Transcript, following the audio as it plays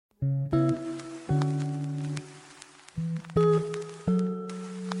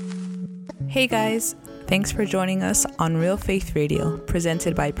Hey guys, thanks for joining us on Real Faith Radio,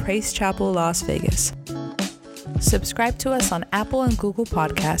 presented by Praise Chapel, Las Vegas. Subscribe to us on Apple and Google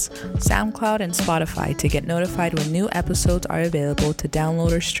Podcasts, SoundCloud, and Spotify to get notified when new episodes are available to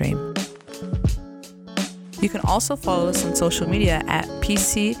download or stream. You can also follow us on social media at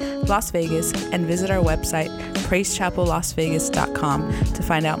PC Las Vegas and visit our website, praisechapellasvegas.com, to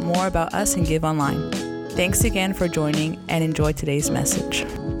find out more about us and give online. Thanks again for joining and enjoy today's message.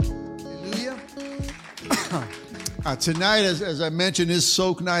 Tonight, as I mentioned, is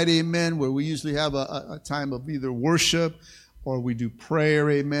Soak Night, amen, where we usually have a time of either worship or we do prayer,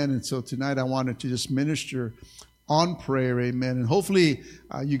 amen. And so tonight I wanted to just minister on prayer, amen. And hopefully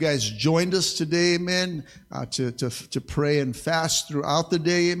you guys joined us today, amen, to pray and fast throughout the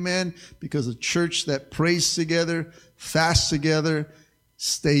day, amen, because a church that prays together, fasts together,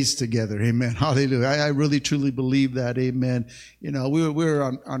 stays together, amen. Hallelujah. I really truly believe that, amen. You know, we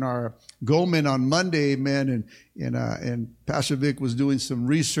were on our Goldman on Monday, amen, and Pastor Vic was doing some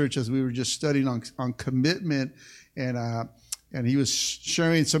research as we were just studying on commitment, and he was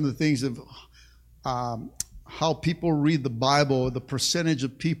sharing some of the things of how people read the Bible, the percentage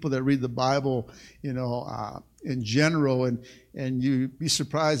of people that read the Bible, you know, in general, and you'd be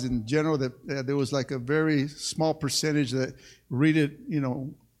surprised in general that there was like a very small percentage that read it, you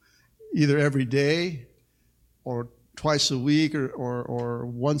know, either every day or twice a week or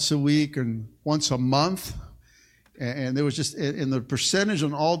once a week and once a month. And there was just, and the percentage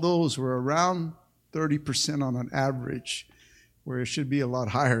on all those were around 30% on an average, where it should be a lot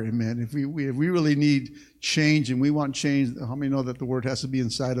higher, amen. If we really need change and we want change, how many know that the word has to be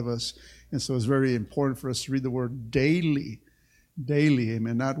inside of us? And so it's very important for us to read the word daily,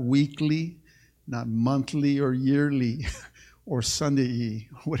 amen, not weekly, not monthly or yearly or Sunday,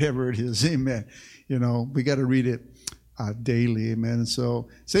 whatever it is, amen. You know, we got to read it daily, amen. And so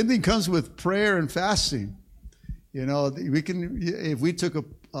same thing comes with prayer and fasting. You know, we can, if we took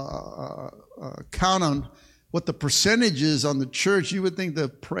a count on what the percentage is on the church, you would think the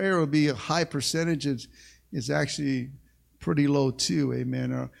prayer would be a high percentage. It's actually pretty low too,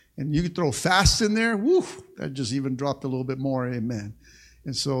 amen. And you could throw fast in there, woo, that just even dropped a little bit more, amen.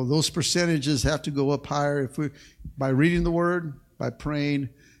 And so those percentages have to go up higher by reading the word, by praying,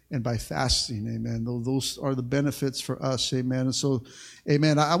 and by fasting, amen. Those are the benefits for us, amen. And so,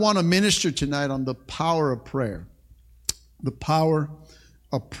 amen, I want to minister tonight on the power of prayer. The power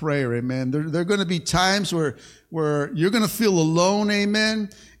of prayer, amen. There are going to be times where you're going to feel alone, amen,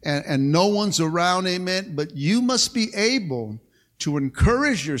 and no one's around, amen, but you must be able to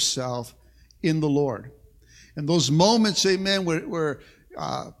encourage yourself in the Lord. And those moments, amen, where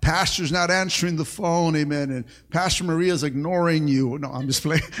pastor's not answering the phone, amen, and Pastor Maria's ignoring you. No, I'm just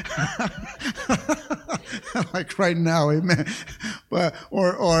playing. Like right now, amen. But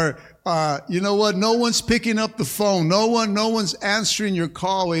or you know what? No one's picking up the phone. No one's answering your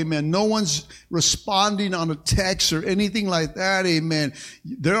call, amen. No one's responding on a text or anything like that, amen.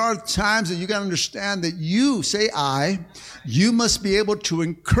 There are times that you got to understand that you must be able to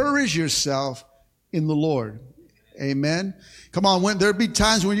encourage yourself in the Lord. Amen. Come on, there'll be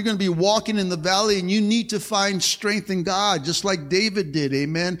times when you're going to be walking in the valley and you need to find strength in God, just like David did.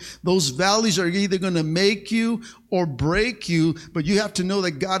 Amen. Those valleys are either going to make you or break you, but you have to know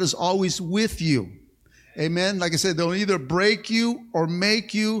that God is always with you. Amen. Like I said, they'll either break you or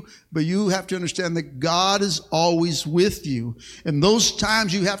make you, but you have to understand that God is always with you. And those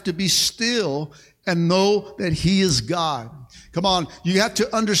times you have to be still and know that He is God. Come on, you have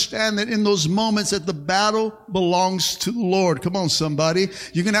to understand that in those moments that the battle belongs to the Lord. Come on, somebody.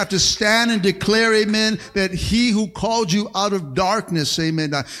 You're going to have to stand and declare, amen, that He who called you out of darkness,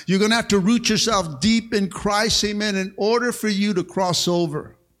 amen. You're going to have to root yourself deep in Christ, amen, in order for you to cross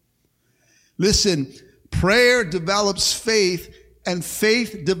over. Listen, prayer develops faith and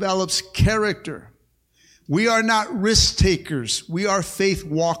faith develops character. We are not risk takers. We are faith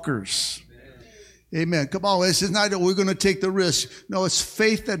walkers. Amen. Come on, it's not that we're going to take the risk. No, it's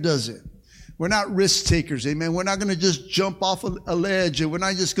faith that does it. We're not risk takers. Amen. We're not going to just jump off a ledge, and we're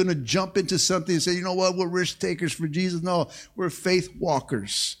not just going to jump into something and say, you know what, we're risk takers for Jesus. No, we're faith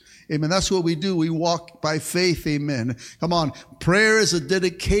walkers. Amen. That's what we do. We walk by faith. Amen. Come on. Prayer is a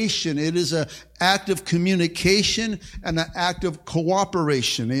dedication. It is an act of communication and an act of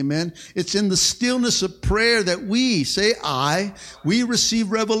cooperation. Amen. It's in the stillness of prayer that we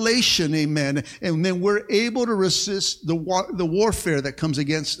receive revelation. Amen. And then we're able to resist the warfare that comes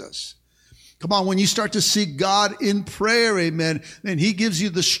against us. Come on, when you start to seek God in prayer, amen, then He gives you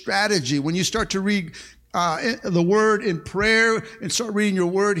the strategy. When you start to read the word in prayer and start reading your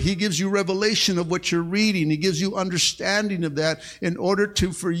word, he gives you revelation of what you're reading. He gives you understanding of that in order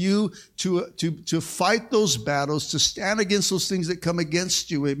for you to fight those battles, to stand against those things that come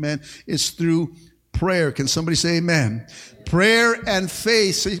against you. Amen. It's through prayer. Can somebody say amen? Prayer and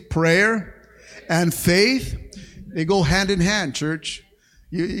faith. Say prayer and faith. They go hand in hand, church.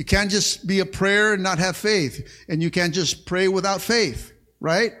 You can't just be a prayer and not have faith. And you can't just pray without faith,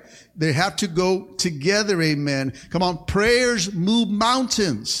 right? They have to go together, amen. Come on, prayers move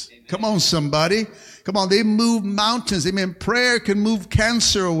mountains. Amen. Come on, somebody. Come on, they move mountains. Amen. Prayer can move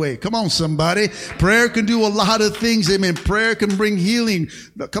cancer away. Come on, somebody. Prayer can do a lot of things. Amen. Prayer can bring healing.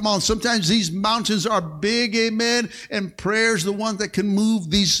 Come on, sometimes these mountains are big, amen, and prayer's the one that can move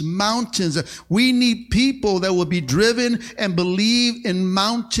these mountains. We need people that will be driven and believe in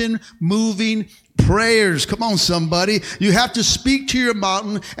mountain moving prayers. Come on, somebody. You have to speak to your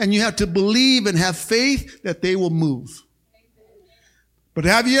mountain and you have to believe and have faith that they will move. But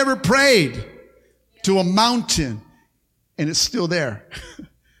have you ever prayed to a mountain and it's still there?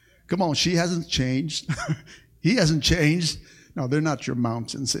 Come on, she hasn't changed. He hasn't changed. No, they're not your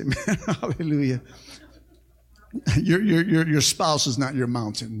mountains. Amen. Hallelujah. Your spouse is not your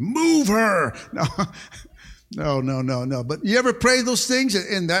mountain. Move her. No. But you ever pray those things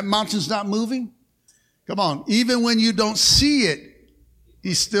and that mountain's not moving? Come on. Even when you don't see it,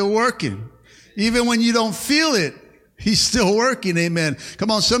 he's still working. Even when you don't feel it, he's still working. Amen.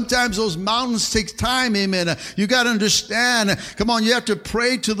 Come on. Sometimes those mountains take time. Amen. You got to understand. Come on. You have to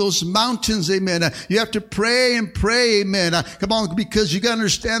pray to those mountains. Amen. You have to pray and pray. Amen. Come on. Because you got to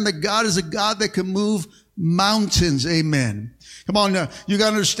understand that God is a God that can move mountains. Amen. Come on, you got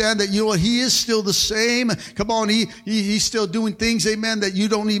to understand that, you know, he is still the same. Come on, he's still doing things, amen, that you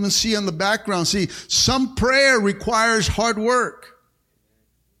don't even see on the background. See, some prayer requires hard work.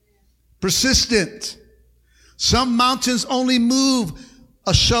 Persistent. Some mountains only move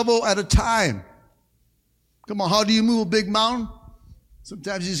a shovel at a time. Come on, how do you move a big mountain?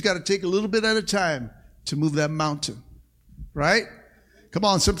 Sometimes you just got to take a little bit at a time to move that mountain, right? Come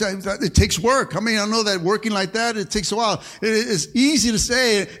on, sometimes it takes work. I mean, I know that working like that, it takes a while. It's easy to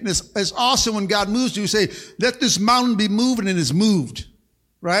say, and it's awesome when God moves you. You say, let this mountain be moved, and it's moved,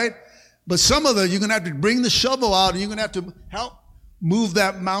 right? But some of you're going to have to bring the shovel out, and you're going to have to help move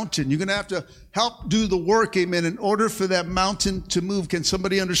that mountain. You're going to have to help do the work, amen, in order for that mountain to move. Can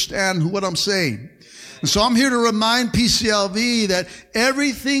somebody understand what I'm saying? And so I'm here to remind PCLV that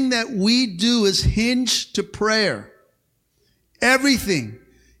everything that we do is hinged to prayer. Everything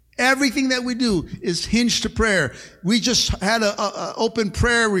that we do is hinged to prayer. We just had a open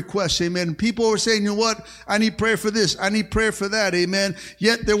prayer request, amen. People were saying, you know what? I need prayer for this. I need prayer for that, amen.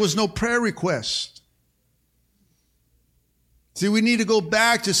 Yet there was no prayer request. See, we need to go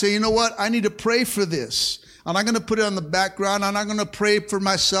back to say, you know what? I need to pray for this. I'm not going to put it on the background. I'm not going to pray for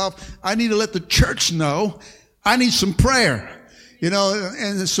myself. I need to let the church know I need some prayer. You know,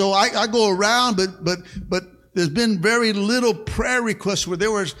 and so I go around, but there's been very little prayer requests where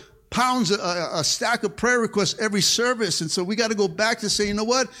there was pounds, a stack of prayer requests every service. And so we got to go back to say, you know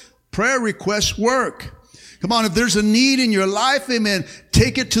what? Prayer requests work. Come on, if there's a need in your life, amen,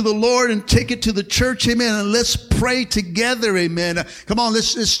 take it to the Lord and take it to the church, amen, and let's pray together, amen. Come on,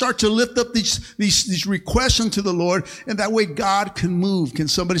 let's start to lift up these requests unto the Lord, and that way God can move. Can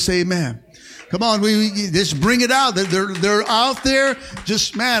somebody say amen? Come on, we just bring it out. They're out there.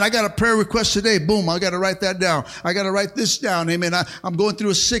 Just, man, I got a prayer request today. Boom, I got to write that down. I got to write this down. Amen. I'm going through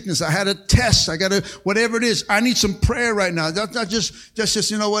a sickness. I had a test. I got to, whatever it is. I need some prayer right now. That's not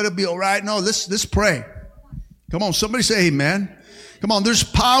just, you know what, it'll be all right. No, let's pray. Come on, somebody say amen. Come on, there's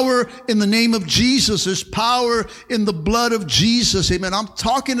power in the name of Jesus. There's power in the blood of Jesus. Amen. I'm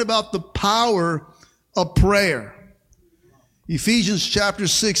talking about the power of prayer. Ephesians chapter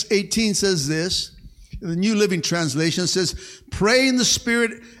 6:18 says this. The New Living Translation says, pray in the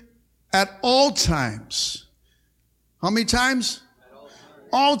Spirit at all times. How many times?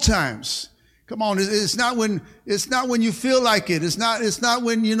 All times. Come on, it's not when you feel like it. It's not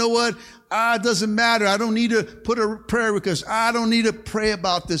when, you know what, it doesn't matter. I don't need to put a prayer request. I don't need to pray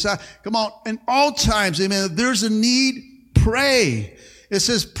about this. Come on, in all times, amen. If there's a need, pray. It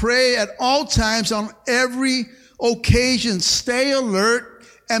says pray at all times on every occasion. Stay alert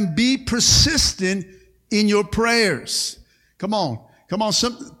and be persistent in your prayers. Come on.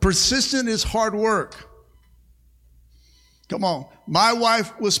 Persistent is hard work. Come on. My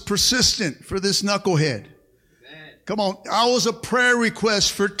wife was persistent for this knucklehead. Amen. Come on. I was a prayer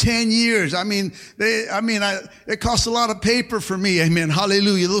request for 10 years. It cost a lot of paper for me. Amen.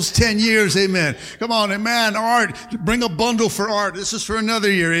 Hallelujah. Those 10 years. Amen. Come on. Amen. Art, bring a bundle for Art. This is for another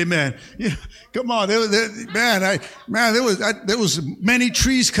year. Amen. Yeah. Come on. There was many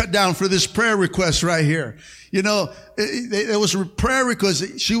trees cut down for this prayer request right here. There was a prayer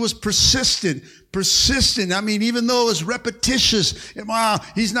request. She was persistent. Even though it was repetitious, wow,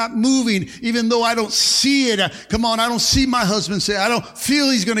 he's not moving, even though I don't see it. Come on, I don't see my husband say, I don't feel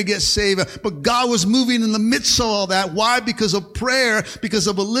he's going to get saved. But God was moving in the midst of all that. Why? Because of prayer, because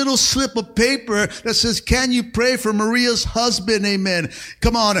of a little slip of paper that says, can you pray for Maria's husband? Amen.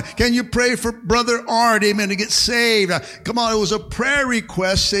 Come on. Can you pray for Brother Art? Amen. To get saved. Come on. It was a prayer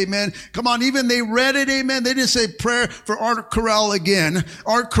request. Amen. Come on. Even they read it. Amen. They didn't say prayer for Art Corral again.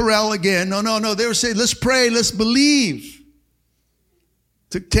 Art Corral again. No. They were saying, let's pray, let's believe.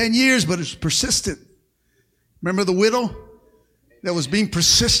 Took 10 years, but it's persistent. Remember the widow that was being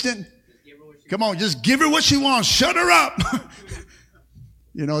persistent? Come on, just give her what she wants. Shut her up.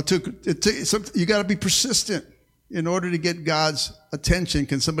 You got to be persistent in order to get God's attention.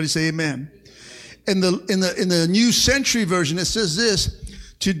 Can somebody say amen? In the New Century Version, it says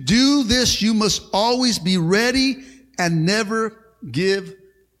this: to do this, you must always be ready and never give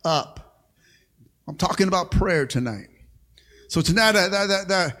up. I'm talking about prayer tonight. So tonight,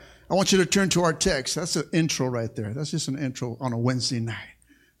 I want you to turn to our text. That's an intro right there. That's just an intro on a Wednesday night.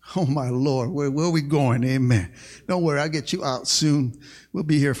 Oh, my Lord. Where are we going? Amen. Don't worry. I'll get you out soon. We'll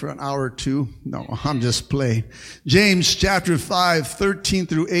be here for an hour or two. No, I'm just playing. James chapter 5, 13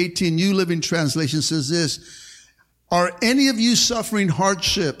 through 18, New Living Translation says this: are any of you suffering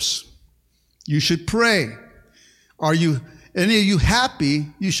hardships? You should pray. Are any of you happy?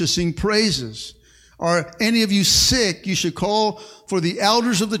 You should sing praises. Are any of you sick? You should call for the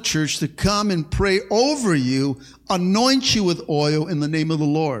elders of the church to come and pray over you, anoint you with oil in the name of the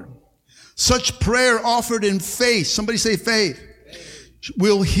Lord. Such prayer offered in faith, somebody say faith,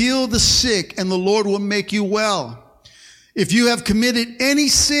 will heal the sick, and the Lord will make you well. If you have committed any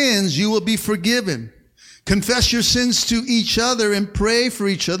sins, you will be forgiven. Confess your sins to each other and pray for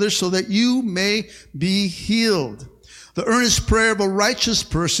each other so that you may be healed. The earnest prayer of a righteous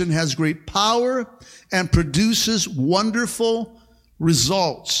person has great power and produces wonderful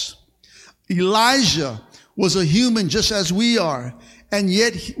results. Elijah was a human just as we are, and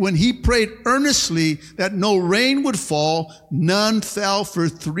yet when he prayed earnestly that no rain would fall, none fell for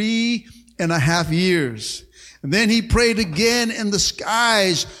 3.5 years. And then he prayed again, and the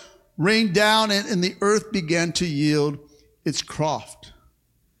skies rained down, and the earth began to yield its crop.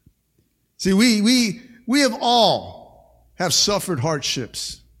 See, we have all have suffered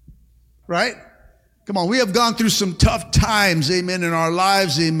hardships, right? Come on, we have gone through some tough times, amen, in our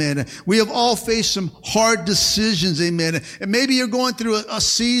lives, amen. We have all faced some hard decisions, amen. And maybe you're going through a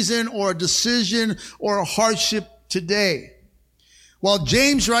season or a decision or a hardship today. While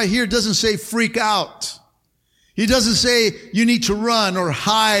James right here doesn't say freak out. He doesn't say you need to run or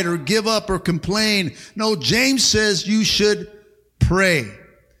hide or give up or complain. No, James says you should pray.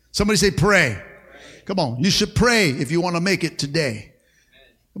 Somebody say pray. Come on, you should pray if you want to make it today.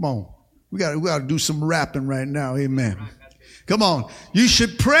 Come on, we got to do some rapping right now. Amen. Come on, you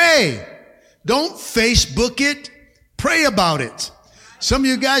should pray. Don't Facebook it. Pray about it. Some of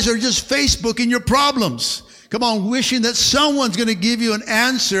you guys are just Facebooking your problems. Come on, wishing that someone's going to give you an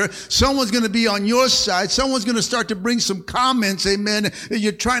answer. Someone's going to be on your side. Someone's going to start to bring some comments, amen, that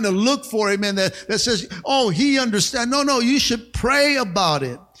you're trying to look for, amen, that says, oh, he understands. No, you should pray about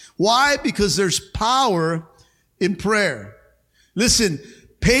it. Why? Because there's power in prayer. Listen,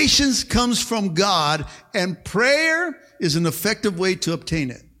 patience comes from God, and prayer is an effective way to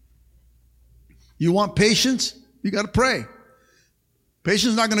obtain it. You want patience? You got to pray.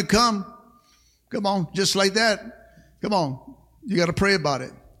 Patience is not going to come. Come on, just like that. Come on, you got to pray about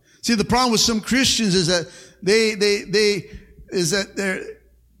it. See, the problem with some Christians is that they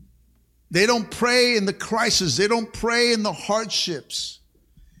don't pray in the crisis. They don't pray in the hardships.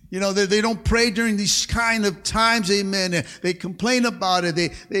 You know, they don't pray during these kind of times, amen. They complain about it.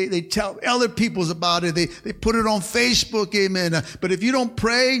 They tell other people about it. They put it on Facebook, amen. But if you don't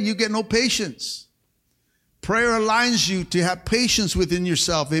pray, you get no patience. Prayer aligns you to have patience within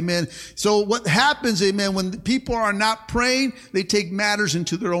yourself, amen. So what happens, amen, when people are not praying, they take matters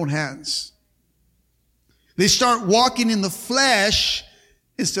into their own hands. They start walking in the flesh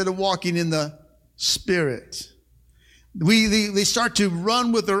instead of walking in the spirit. They start to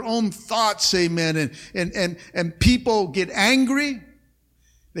run with their own thoughts, amen, and people get angry.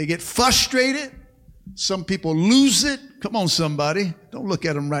 They get frustrated. Some people lose it. Come on, somebody. Don't look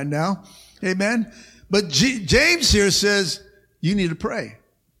at them right now. Amen. But James here says, you need to pray.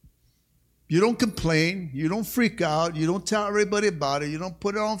 You don't complain. You don't freak out. You don't tell everybody about it. You don't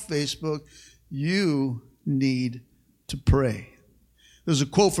put it on Facebook. You need to pray. There's a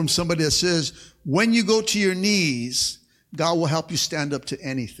quote from somebody that says, when you go to your knees, God will help you stand up to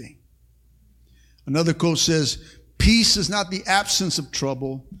anything. Another quote says, peace is not the absence of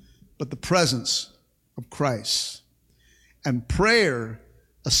trouble, but the presence of Christ. And prayer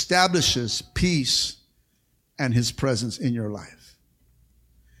establishes peace and his presence in your life.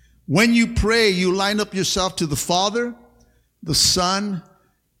 When you pray, you line up yourself to the Father, the Son,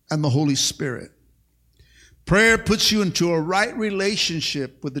 and the Holy Spirit. Prayer puts you into a right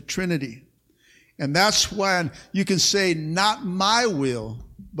relationship with the Trinity. And that's why you can say, not my will,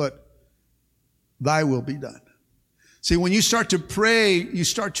 but thy will be done. See, when you start to pray, you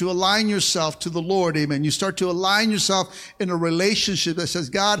start to align yourself to the Lord, amen. You start to align yourself in a relationship that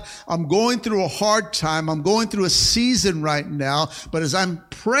says, God, I'm going through a hard time. I'm going through a season right now. But as I'm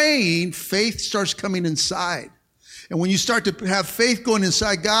praying, faith starts coming inside. And when you start to have faith going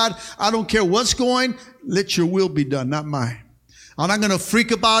inside, God, I don't care what's going, let your will be done, not mine. I'm not going to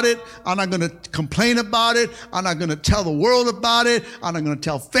freak about it. I'm not going to complain about it. I'm not going to tell the world about it. I'm not going to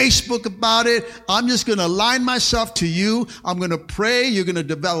tell Facebook about it. I'm just going to align myself to you. I'm going to pray. You're going to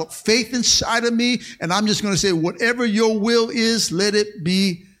develop faith inside of me. And I'm just going to say, whatever your will is, let it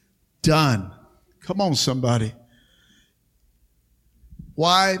be done. Come on, somebody.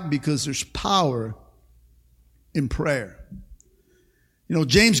 Why? Because there's power in prayer. You know,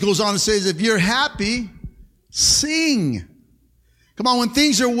 James goes on and says, if you're happy, sing. Come on, when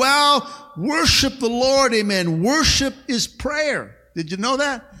things are well, worship the Lord, amen. Worship is prayer. Did you know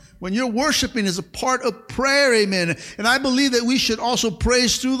that? When you're worshiping is a part of prayer, amen. And I believe that we should also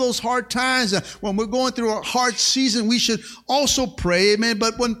praise through those hard times. When we're going through a hard season, we should also pray, amen.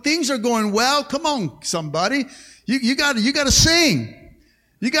 But when things are going well, come on, somebody, you got to sing.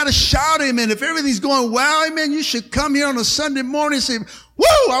 You got to shout, amen. If everything's going well, amen, you should come here on a Sunday morning and say,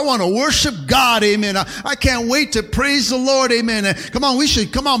 woo, I want to worship God, amen. I can't wait to praise the Lord, amen. Come on, we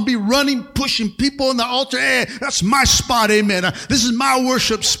should be running, pushing people in the altar. Hey, that's my spot, amen. This is my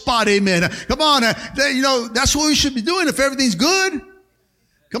worship spot, amen. Come on, that's what we should be doing if everything's good.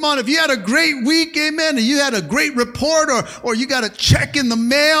 Come on, if you had a great week, amen, and you had a great report, or you got a check in the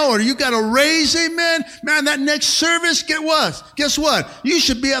mail, or you got a raise, amen, man, that next service, guess what? You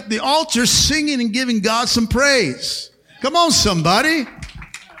should be at the altar singing and giving God some praise. Come on, somebody.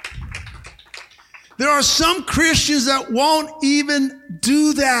 There are some Christians that won't even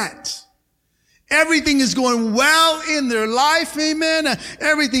do that. Everything is going well in their life, amen.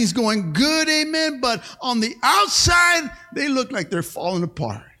 Everything's going good, amen. But on the outside, they look like they're falling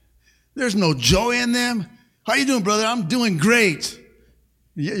apart. There's no joy in them. How you doing, brother? I'm doing great.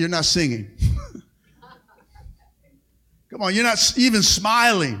 You're not singing. Come on, you're not even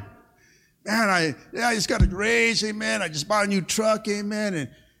smiling. Man, I just got a raise, amen. I just bought a new truck, amen. And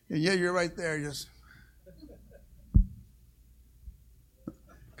yeah, you're right there, just...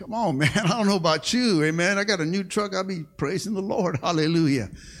 Come on, man. I don't know about you, amen. I got a new truck. I'll be praising the Lord. Hallelujah.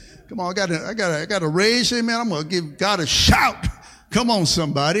 Come on, I got a raise, amen. I'm going to give God a shout. Come on,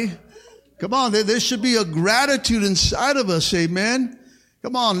 somebody. Come on, there should be a gratitude inside of us, amen.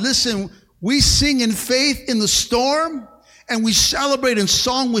 Come on, listen. We sing in faith in the storm, and we celebrate in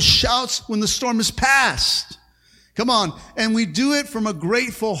song with shouts when the storm is past. Come on, and we do it from a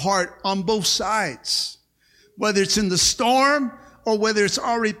grateful heart on both sides, whether it's in the storm or whether it's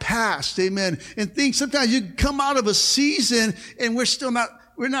already passed, amen. And sometimes you come out of a season and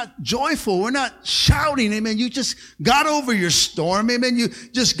we're not joyful. We're not shouting, amen. You just got over your storm, amen. You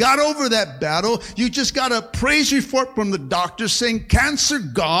just got over that battle. You just got a praise report from the doctor saying cancer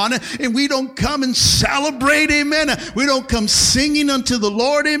gone, and we don't come and celebrate, amen. We don't come singing unto the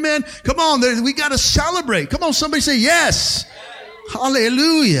Lord, amen. Come on, we got to celebrate. Come on, somebody say yes.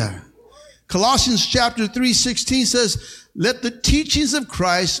 Hallelujah. Colossians chapter 3:16 says, let the teachings of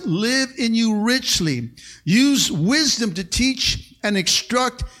Christ live in you richly. Use wisdom to teach and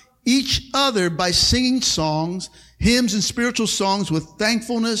instruct each other by singing songs, hymns, and spiritual songs with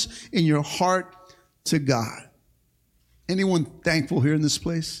thankfulness in your heart to God. Anyone thankful here in this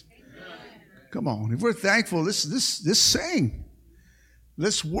place? Come on. If we're thankful, let's sing.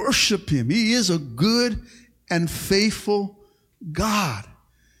 Let's worship him. He is a good and faithful God.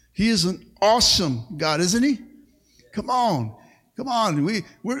 He is an awesome God, isn't he? Come on.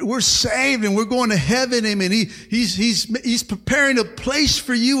 We're saved and we're going to heaven, amen. He's preparing a place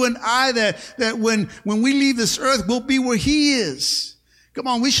for you and I that when we leave this earth, we'll be where he is. Come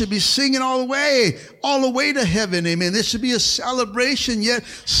on, we should be singing all the way to heaven, amen. There should be a celebration, yet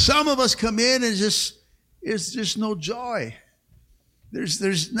some of us come in and just is there's no joy.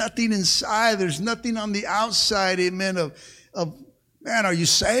 There's nothing inside. There's nothing on the outside, amen, of man, are you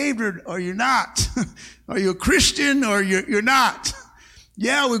saved or you're not? Are you a Christian or you're not?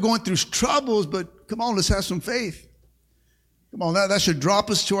 Yeah, we're going through troubles, but come on, let's have some faith. Come on, that should drop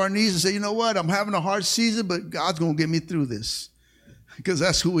us to our knees and say, you know what? I'm having a hard season, but God's going to get me through this. Because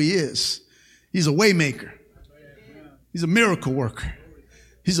that's who he is. He's a way maker. He's a miracle worker.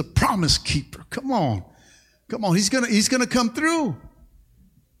 He's a promise keeper. Come on. He's gonna come through.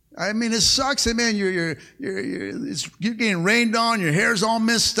 I mean, it sucks, amen. You're getting rained on. Your hair's all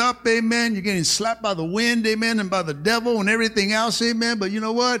messed up, amen. You're getting slapped by the wind, amen, and by the devil and everything else, amen. But you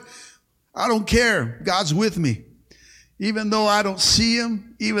know what? I don't care. God's with me. Even though I don't see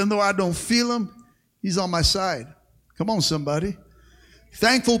him, even though I don't feel him, he's on my side. Come on, somebody.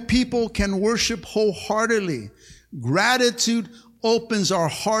 Thankful people can worship wholeheartedly. Gratitude opens our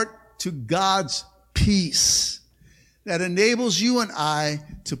heart to God's peace that enables you and I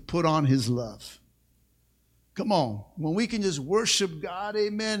to put on his love. Come on. When we can just worship God,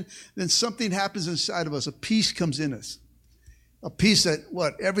 amen, then something happens inside of us. A peace comes in us. A peace that,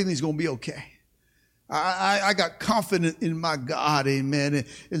 everything's going to be okay. I got confidence in my God, amen.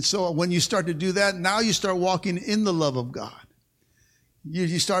 And so when you start to do that, now you start walking in the love of God.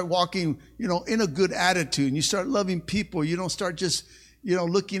 You start walking, in a good attitude, and you start loving people. You don't start just,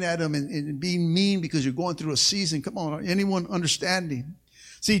 looking at them and being mean because you're going through a season. Come on, anyone understanding?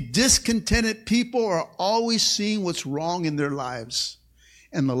 See, discontented people are always seeing what's wrong in their lives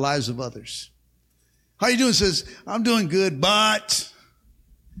and the lives of others. How you doing? Says, I'm doing good, but...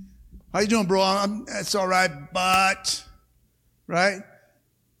 How you doing, bro? That's all right, but, right?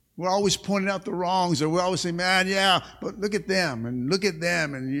 We're always pointing out the wrongs, or we always say, man, yeah, but look at them, and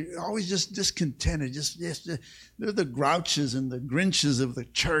you're always just discontented. Just they're the grouches and the Grinches of the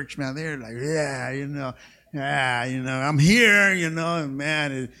church, man. They're like, I'm here, and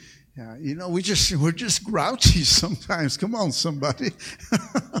man, we're just grouchy sometimes. Come on, somebody.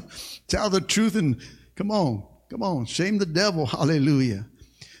 Tell the truth and come on, shame the devil. Hallelujah.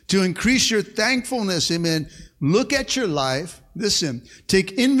 To increase your thankfulness, amen, look at your life. Listen,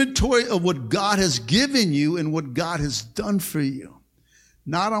 take inventory of what God has given you and what God has done for you,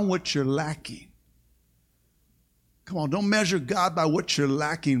 not on what you're lacking. Come on, don't measure God by what you're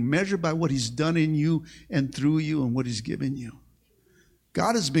lacking. Measure by what he's done in you and through you and what he's given you.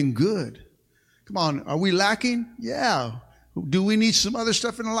 God has been good. Come on, are we lacking? Yeah. Do we need some other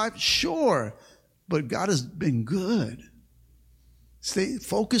stuff in our life? Sure. But God has been good.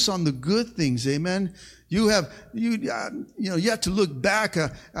 Focus on the good things, amen. You have to look back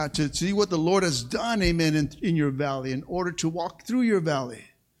to see what the Lord has done, amen, in your valley in order to walk through your valley.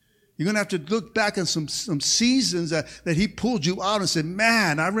 You're going to have to look back on some seasons that he pulled you out and said,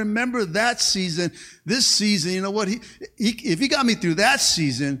 man, I remember that season, this season. You know what? If he got me through that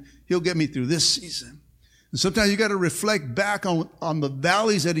season, he'll get me through this season. And sometimes you got to reflect back on the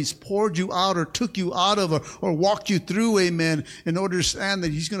valleys that he's poured you out or took you out of or walked you through, amen, in order to understand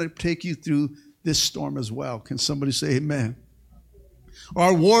that he's going to take you through this storm as well. Can somebody say amen?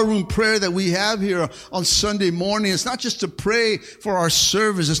 Our war room prayer that we have here on Sunday morning, it's not just to pray for our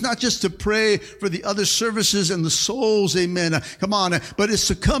service. It's not just to pray for the other services and the souls, amen. Come on, but it's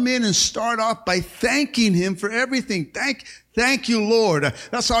to come in and start off by thanking him for everything. Thank you, Lord.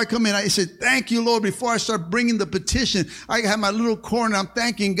 That's how I come in. I said, thank you, Lord. Before I start bringing the petition, I have my little corner. I'm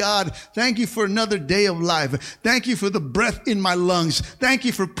thanking God. Thank you for another day of life. Thank you for the breath in my lungs. Thank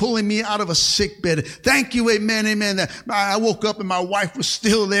you for pulling me out of a sick bed. Thank you, amen, amen. That I woke up and my wife was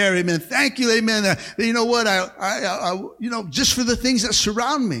still there, amen. Thank you, amen. That, you know what? Just for the things that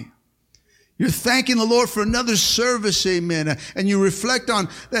surround me. You're thanking the Lord for another service, amen. And you reflect on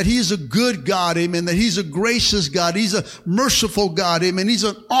that he's a good God, amen. That he's a gracious God. He's a merciful God, amen. He's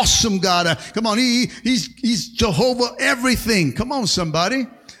an awesome God. Come on, he's Jehovah everything. Come on, somebody.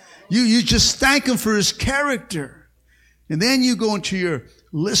 You just thank him for his character. And then you go into your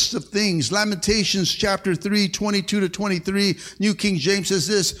list of things. Lamentations chapter 3, 22 to 23. New King James says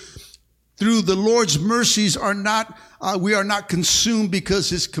this. Through the Lord's mercies we are not consumed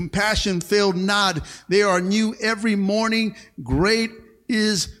because his compassion failed not. They are new every morning. Great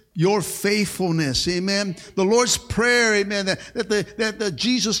is your faithfulness. Amen. The Lord's Prayer, amen, that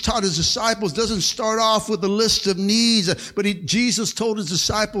Jesus taught his disciples doesn't start off with a list of needs, but Jesus told his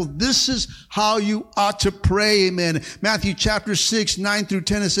disciples, this is how you ought to pray. Amen. Matthew chapter 6, 9 through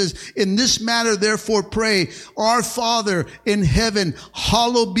 10, it says, in this matter, therefore pray, our Father in heaven,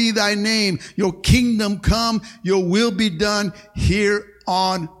 hallowed be thy name. Your kingdom come, your will be done here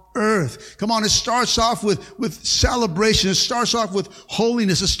on earth. Come on, it starts off with celebration. It starts off with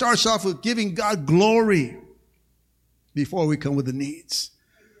holiness. It starts off with giving God glory before we come with the needs.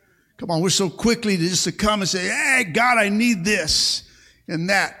 Come on, we're so quickly to come and say, hey, God, I need this and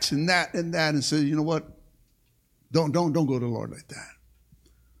that and that and that. And say, you know what? Don't go to the Lord like that.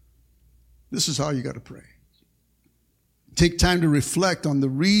 This is how you got to pray. Take time to reflect on the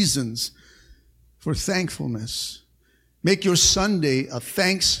reasons for thankfulness. Make your Sunday a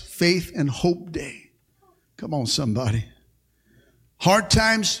thanks, faith, and hope day. Come on, somebody. Hard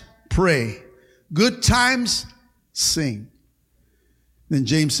times, pray. Good times, sing. Then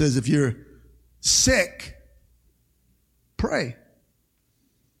James says, if you're sick, pray.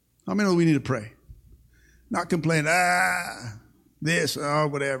 How many know we need to pray? Not complain, this,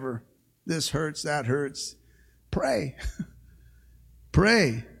 whatever. This hurts, that hurts. Pray.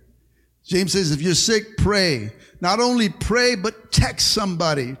 Pray. James says, if you're sick, pray. Not only pray, but text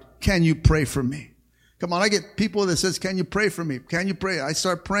somebody. Can you pray for me? Come on, I get people that says, can you pray for me? Can you pray? I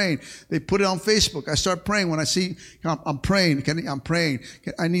start praying. They put it on Facebook. I start praying when I see, I'm praying. I'm praying.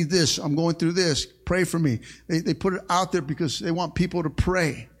 I need this. I'm going through this. Pray for me. They put it out there because they want people to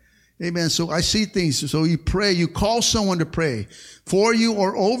pray. Amen. So I see things. So you pray. You call someone to pray for you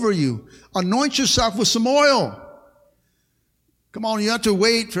or over you. Anoint yourself with some oil. Come on, you have to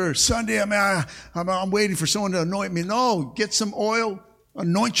wait for Sunday. I'm waiting for someone to anoint me. No, get some oil.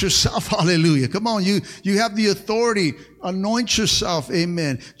 Anoint yourself. Hallelujah. Come on, you have the authority. Anoint yourself.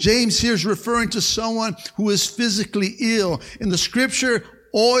 Amen. James here is referring to someone who is physically ill. In the scripture,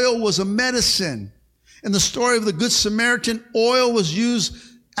 oil was a medicine. In the story of the Good Samaritan, oil was used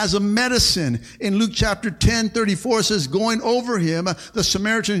as a medicine. In Luke chapter 10:34 it says, going over him, the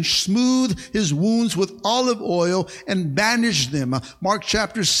Samaritan smoothed his wounds with olive oil and bandaged them. Mark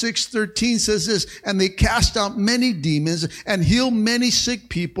chapter 6:13 says this, and they cast out many demons and healed many sick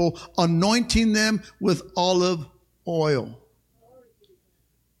people, anointing them with olive oil.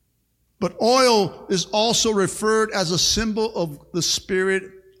 But oil is also referred as a symbol of the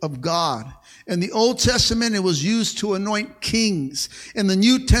Spirit of God. In the Old Testament, it was used to anoint kings. In the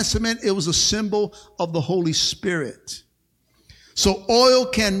New Testament, it was a symbol of the Holy Spirit. So oil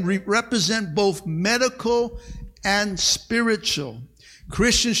can represent both medical and spiritual.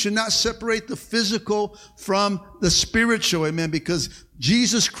 Christians should not separate the physical from the spiritual, amen, because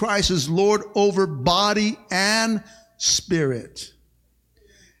Jesus Christ is Lord over body and spirit.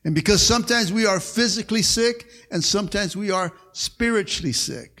 And because sometimes we are physically sick and sometimes we are spiritually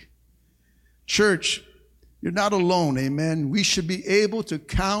sick. Church, you're not alone, amen. We should be able to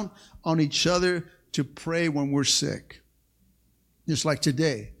count on each other to pray when we're sick. Just like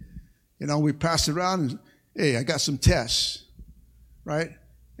today. You know, we pass around and, hey, I got some tests, right?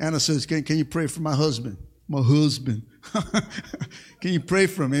 Anna says, can you pray for my husband? My husband. Can you pray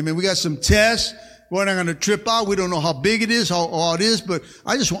for him? Amen. We got some tests. We're not going to trip out. We don't know how big it is, how it is, but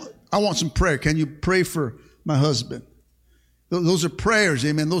I want some prayer. Can you pray for my husband? Those are prayers,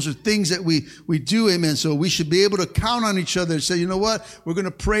 amen. Those are things that we do, amen. So we should be able to count on each other and say, you know what? We're going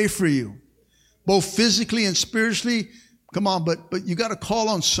to pray for you. Both physically and spiritually. Come on, but you got to call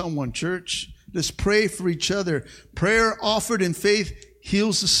on someone, church. Let's pray for each other. Prayer offered in faith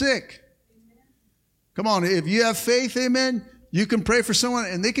heals the sick. Come on, if you have faith, amen, you can pray for someone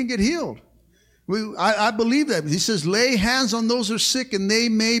and they can get healed. I believe that. He says, lay hands on those who are sick and they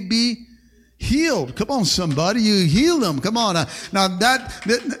may be healed. Come on, somebody. You heal them. Come on. Now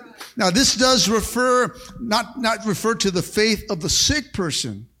this does not refer to the faith of the sick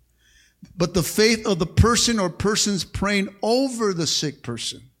person, but the faith of the person or persons praying over the sick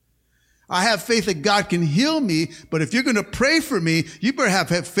person. I have faith that God can heal me, but if you're going to pray for me, you better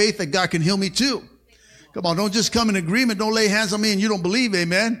have faith that God can heal me too. Come on, don't just come in agreement. Don't lay hands on me and you don't believe,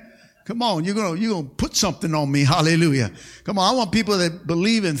 amen. Come on, you're gonna put something on me. Hallelujah. Come on, I want people that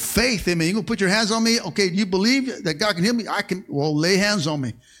believe in faith. Amen. You're gonna put your hands on me. Okay, you believe that God can heal me? Well, lay hands on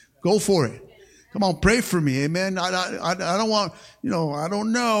me. Go for it. Come on, pray for me. Amen. I don't want, I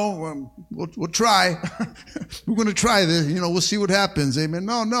don't know. We'll try. We're gonna try this. We'll see what happens. Amen.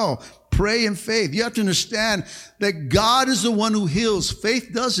 No. Pray in faith. You have to understand that God is the one who heals.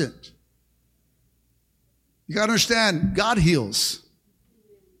 Faith doesn't. You gotta understand, God heals.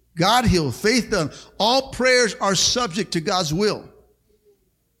 God healed, faith done. All prayers are subject to God's will.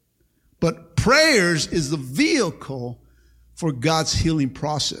 But prayers is the vehicle for God's healing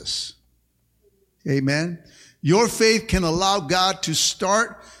process. Amen. Your faith can allow God to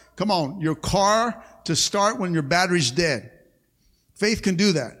start, your car to start when your battery's dead. Faith can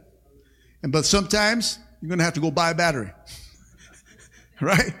do that. But sometimes you're going to have to go buy a battery.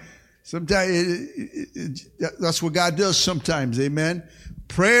 Right? Sometimes that's what God does sometimes. Amen.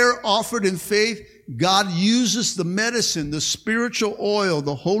 Prayer offered in faith, God uses the medicine, the spiritual oil,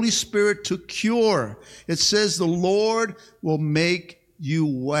 the Holy Spirit to cure. It says the Lord will make you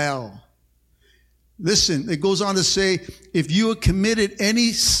well. Listen, it goes on to say, if you have committed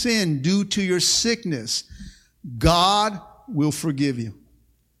any sin due to your sickness, God will forgive you.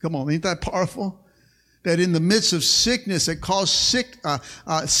 Come on, ain't that powerful? That in the midst of sickness that caused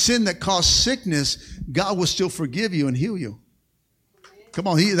sin that caused sickness, God will still forgive you and heal you. Come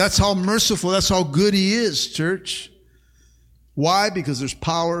on, that's how merciful, that's how good He is, church. Why? Because there's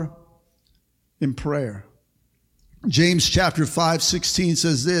power in prayer. James chapter 5:16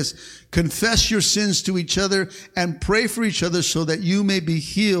 says this, confess your sins to each other and pray for each other so that you may be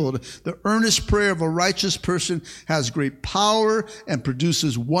healed. The earnest prayer of a righteous person has great power and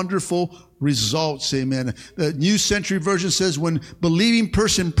produces wonderful results. Amen. The New Century Version says when believing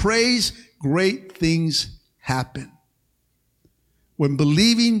person prays, great things happen. When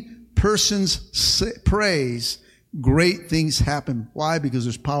believing persons prays, great things happen. Why? Because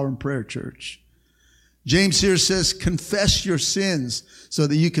there's power in prayer, church. James here says, confess your sins so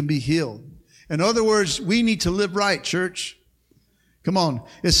that you can be healed. In other words, we need to live right, church. Come on.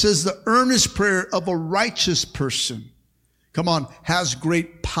 It says the earnest prayer of a righteous person, come on, has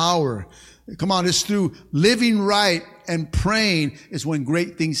great power. Come on, it's through living right and praying is when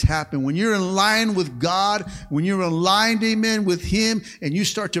great things happen. When you're in line with God, when you're aligned, amen, with Him, and you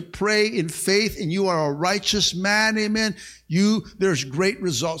start to pray in faith and you are a righteous man, amen, there's great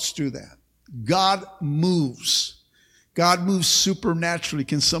results through that. God moves. God moves supernaturally.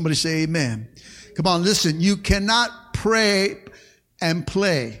 Can somebody say amen? Come on, listen. You cannot pray and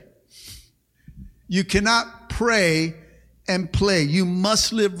play. You cannot pray and play. You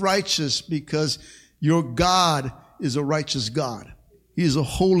must live righteous because your God is a righteous God. He is a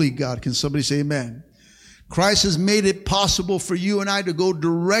holy God. Can somebody say amen? Christ has made it possible for you and I to go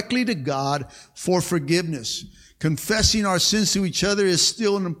directly to God for forgiveness. Confessing our sins to each other is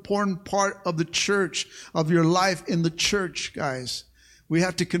still an important part of the church, of your life in the church, guys. We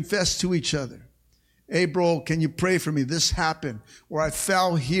have to confess to each other. Hey, bro, can you pray for me? This happened, or I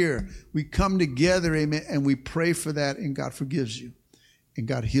fell here. We come together, amen, and we pray for that, and God forgives you, and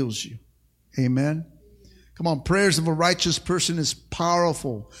God heals you. Amen? Come on, prayers of a righteous person is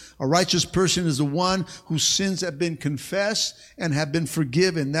powerful. A righteous person is the one whose sins have been confessed and have been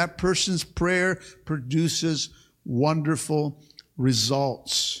forgiven. That person's prayer produces wonderful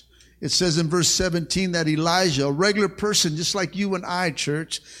results. It says in verse 17 that Elijah, a regular person just like you and I,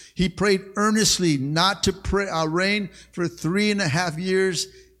 church, he prayed earnestly not to rain for 3.5 years,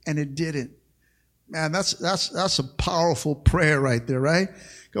 and it didn't. Man, that's a powerful prayer right there, right?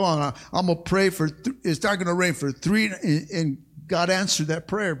 Come on, I'm going to pray it's not going to rain for 3, and God answered that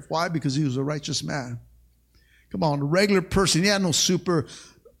prayer. Why? Because he was a righteous man. Come on, a regular person, he had no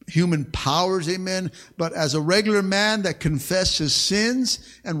superhuman powers, amen, but as a regular man that confessed his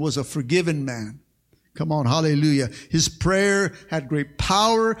sins and was a forgiven man. Come on, hallelujah. His prayer had great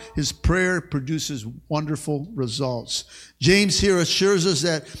power. His prayer produces wonderful results. James here assures us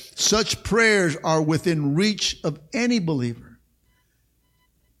that such prayers are within reach of any believer.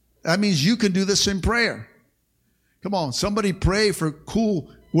 That means you can do this in prayer. Come on, somebody pray for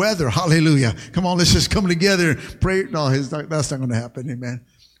cool weather. Hallelujah. Come on, let's just come together and pray. No, that's not going to happen, amen.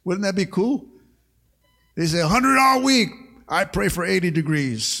 Wouldn't that be cool? They say $100 week. I pray for 80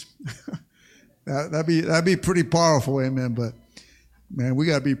 degrees. That'd be pretty powerful, amen. But man, we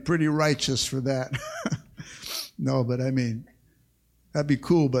got to be pretty righteous for that. No, but I mean, that'd be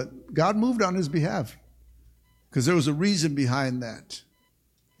cool. But God moved on his behalf because there was a reason behind that.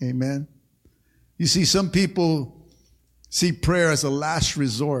 Amen. You see, some people see prayer as a last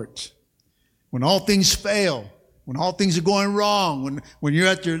resort. When all things fail, when all things are going wrong, when you're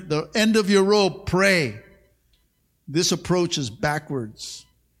at the end of your rope, pray. This approach is backwards.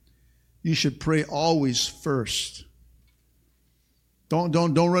 You should pray always first. Don't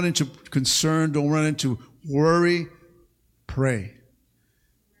run into concern. Don't run into worry. Pray.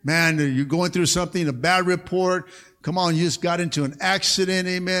 Man, you're going through something, a bad report. Come on, you just got into an accident,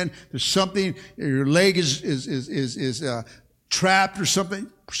 amen. There's something, your leg is trapped or something.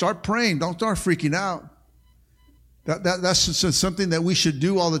 Start praying. Don't start freaking out. That's something that we should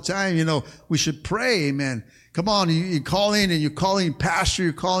do all the time. You know, we should pray, amen. Come on, you call in and you're calling pastor,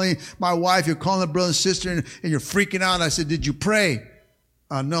 you're calling my wife, you're calling a brother and sister, and you're freaking out. I said, did you pray?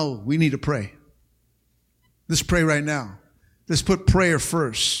 No, we need to pray. Let's pray right now. Let's put prayer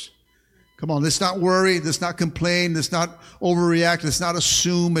first. Come on, let's not worry. Let's not complain. Let's not overreact. Let's not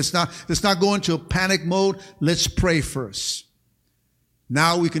assume. Let's not go into a panic mode. Let's pray first.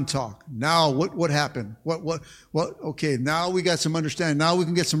 Now we can talk. Now what happened? Okay, now we got some understanding. Now we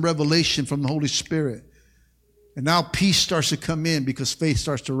can get some revelation from the Holy Spirit. And now peace starts to come in because faith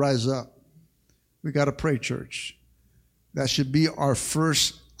starts to rise up. We got to pray, church. That should be our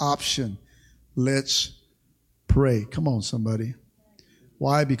first option. Let's pray. Come on, somebody.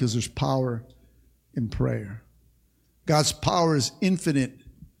 Why? Because there's power in prayer. God's power is infinite.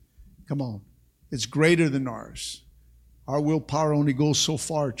 Come on. It's greater than ours. Our willpower only goes so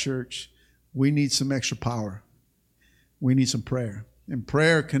far, church. We need some extra power. We need some prayer. And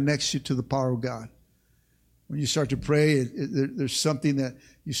prayer connects you to the power of God. When you start to pray, there's something that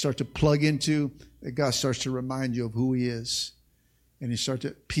you start to plug into that God starts to remind you of who He is. And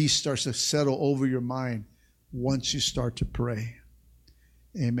peace starts to settle over your mind once you start to pray.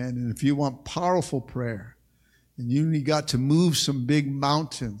 Amen. And if you want powerful prayer, and you got to move some big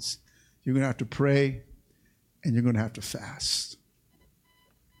mountains, you're going to have to pray and you're going to have to fast.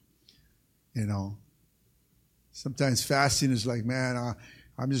 You know, sometimes fasting is like, man,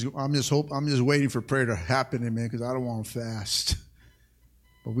 I'm just waiting for prayer to happen, amen, because I don't want to fast.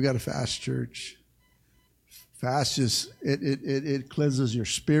 But we got to fast, church. Fast it cleanses your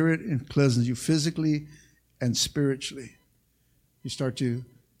spirit and cleanses you physically and spiritually. You start to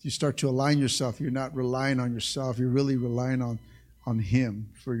align yourself. You're not relying on yourself. You're really relying on Him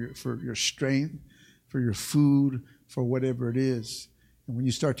for your strength, for your food, for whatever it is. And when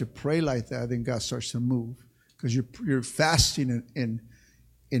you start to pray like that, then God starts to move because you're fasting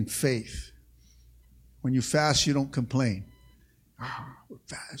in faith. When you fast, you don't complain. We're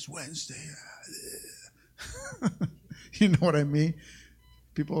fast Wednesday. You know what I mean?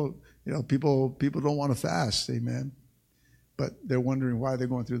 People don't want to fast, amen. But they're wondering why they're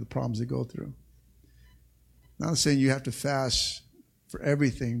going through the problems they go through. Not saying you have to fast for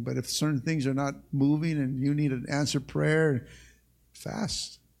everything, but if certain things are not moving and you need an answered prayer,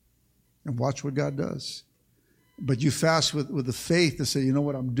 fast and watch what God does. But you fast with the faith to say, you know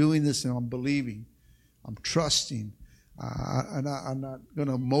what, I'm doing this and I'm believing. I'm trusting. I'm not going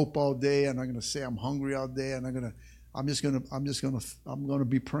to mope all day. I'm not going to say I'm hungry all day. I'm going to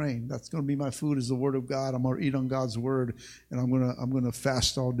be praying. That's going to be my food is the Word of God. I'm going to eat on God's Word, and I'm going to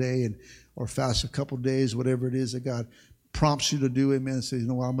fast all day or fast a couple of days, whatever it is that God prompts you to do. Amen. And say, you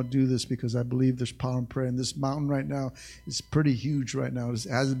know what, I'm going to do this because I believe there's power in prayer. And this mountain right now is pretty huge right now. It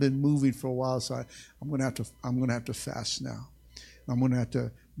hasn't been moving for a while, so I'm going to have to fast now. I'm going to have to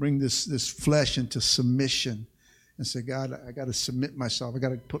bring this flesh into submission and say, God, I got to submit myself. I got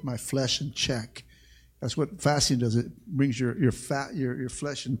to put my flesh in check. That's what fasting does. It brings your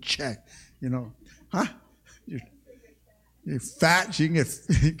flesh in check. You know, huh? You're fat. You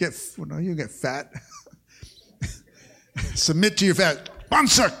can get fat. Submit to your fat.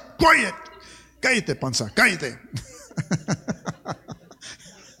 Panza, quiet. Cállate, panza, cállate.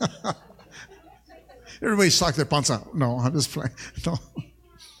 Everybody sock their panza. No, I'm just playing. No.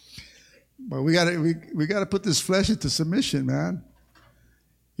 But we gotta put this flesh into submission, man.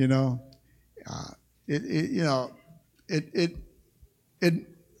 You know,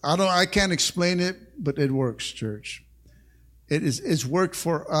 I can't explain it, but it works, church. It's worked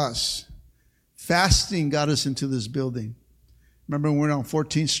for us. Fasting got us into this building. Remember when we were on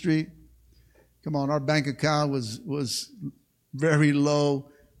 14th Street? Come on, our bank account was very low,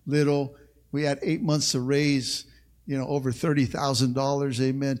 little. We had 8 months to raise, over $30,000,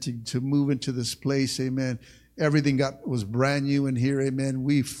 amen, to move into this place, amen. Everything was brand new in here, amen.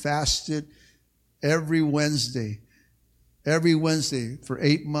 We fasted every Wednesday for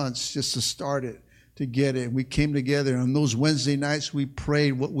 8 months just to start it, to get it. We came together, and on those Wednesday nights, we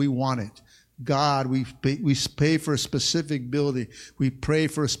prayed what we wanted. God, we pray for a specific building. We pray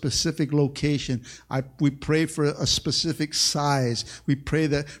for a specific location. We pray for a specific size. We pray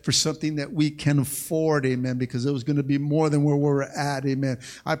that for something that we can afford, amen, because it was going to be more than where we're at, amen.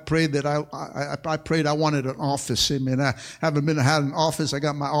 I prayed that I prayed I wanted an office, amen. I haven't had an office. I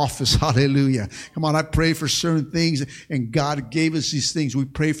got my office, hallelujah. Come on, I pray for certain things, and God gave us these things. We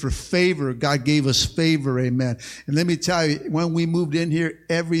pray for favor. God gave us favor, amen. And let me tell you, when we moved in here,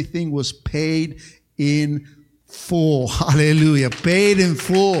 everything was paid in full. Hallelujah. Paid in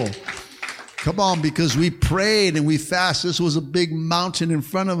full. Come on, because we prayed and we fasted. This was a big mountain in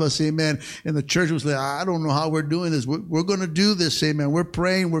front of us, amen. And the church was like, I don't know how we're doing this. We're going to do this, amen. We're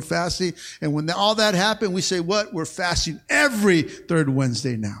praying, we're fasting. And when all that happened, we say, what? We're fasting every third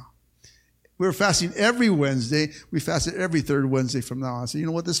Wednesday now. We're fasting every Wednesday. We fasted every third Wednesday from now on. So you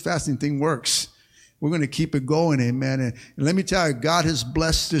know what? This fasting thing works. We're going to keep it going, amen. And let me tell you, God has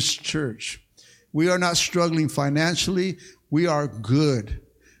blessed this church. We are not struggling financially. We are good.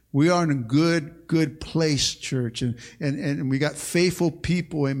 We are in a good good place, church. And we got faithful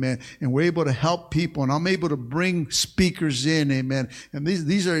people, amen. And we're able to help people. And I'm able to bring speakers in, amen. And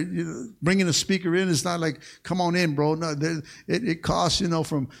these are, bringing a speaker in is not like, come on in, bro. No, it costs,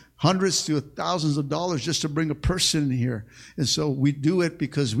 from hundreds to thousands of dollars just to bring a person in here. And so we do it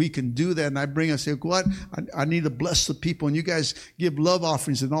because we can do that. And I say, what? I need to bless the people. And you guys give love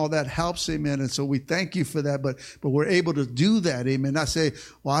offerings and all that helps, amen. And so we thank you for that. But we're able to do that, amen. Not say,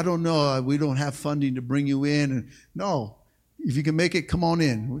 well, I don't know. We don't have funding to bring you in. And no. If you can make it, come on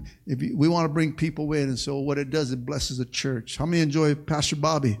in. We want to bring people in. And so what it does, it blesses the church. How many enjoy Pastor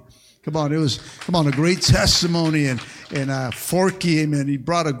Bobby? Come on, a great testimony. And Forky, amen. He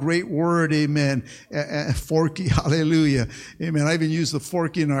brought a great word, amen. Forky, hallelujah. Amen. I even used the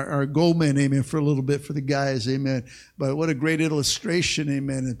Forky in our Go Men, amen, for a little bit for the guys, amen. But what a great illustration,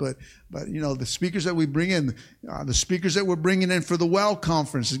 amen. But the speakers that we bring in, the speakers that we're bringing in for the WOW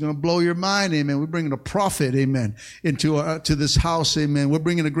conference is going to blow your mind, amen. We're bringing a prophet, amen, into to this house, amen. We're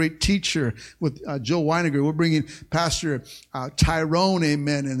bringing a great teacher with Joe Weiniger. We're bringing Pastor Tyrone,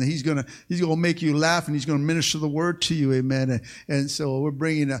 amen, and he's going to make you laugh, and he's going to minister the word to you, amen. And so we're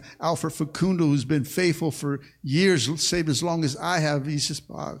bringing Alfred Facundo, who's been faithful for years, saved as long as I have. He's just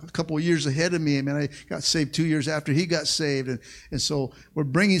a couple of years ahead of me, amen. I got saved 2 years after he got saved, and so we're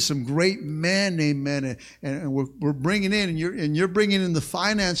bringing some great men, amen, and we're bringing in, and you're bringing in the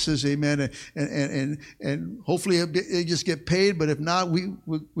finances, amen, and hopefully it just get paid, but if not,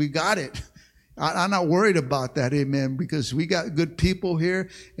 we got it. I'm not worried about that, amen, because we got good people here,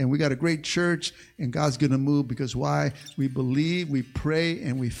 and we got a great church, and God's going to move, because why? We believe, we pray,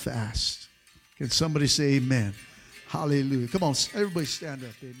 and we fast. Can somebody say amen? Hallelujah. Come on, everybody stand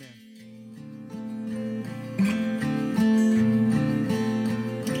up, amen.